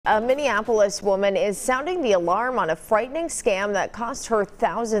A Minneapolis woman is sounding the alarm on a frightening scam that cost her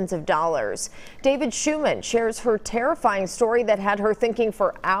thousands of dollars. David Schumann shares her terrifying story that had her thinking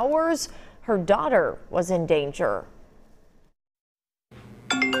for hours her daughter was in danger.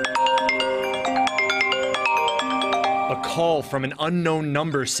 A call from an unknown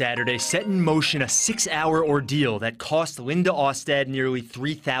number Saturday set in motion a 6-hour ordeal that cost Linda Austad nearly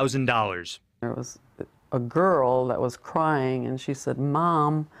 $3,000. There was a girl that was crying, and she said,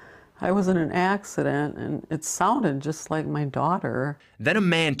 "Mom, I was in an accident," and it sounded just like my daughter. Then a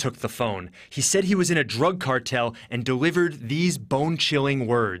man took the phone. He said he was in a drug cartel and delivered these bone-chilling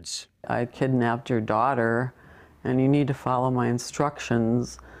words. "I kidnapped your daughter, and you need to follow my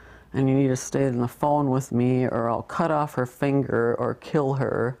instructions, and you need to stay on the phone with me, or I'll cut off her finger or kill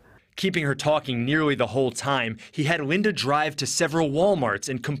her." Keeping her talking nearly the whole time, he had Linda drive to several Walmarts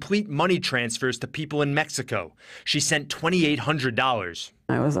and complete money transfers to people in Mexico. She sent $2,800.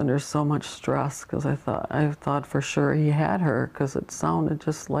 I was under so much stress because I thought for sure he had her because it sounded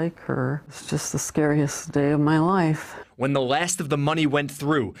just like her. It's just the scariest day of my life. When the last of the money went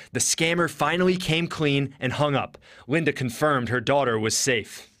through, the scammer finally came clean and hung up. Linda confirmed her daughter was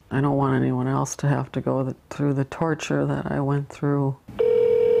safe. I don't want anyone else to have to go through the torture that I went through.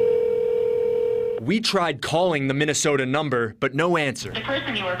 We tried calling the Minnesota number, but no answer. The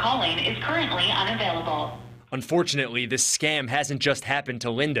person you are calling is currently unavailable. Unfortunately, this scam hasn't just happened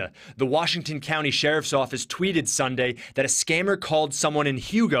to Linda. The Washington County Sheriff's Office tweeted Sunday that a scammer called someone in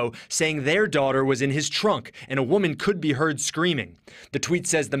Hugo saying their daughter was in his trunk and a woman could be heard screaming. The tweet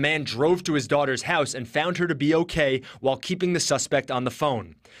says the man drove to his daughter's house and found her to be okay while keeping the suspect on the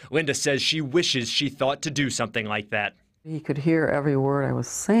phone. Linda says she wishes she thought to do something like that. He could hear every word I was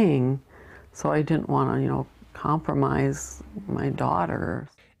saying, so I didn't want to, compromise my daughter.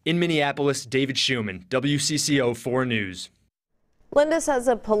 In Minneapolis, David Schumann, WCCO 4 News. Linda says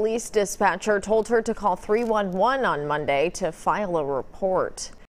a police dispatcher told her to call 311 on Monday to file a report.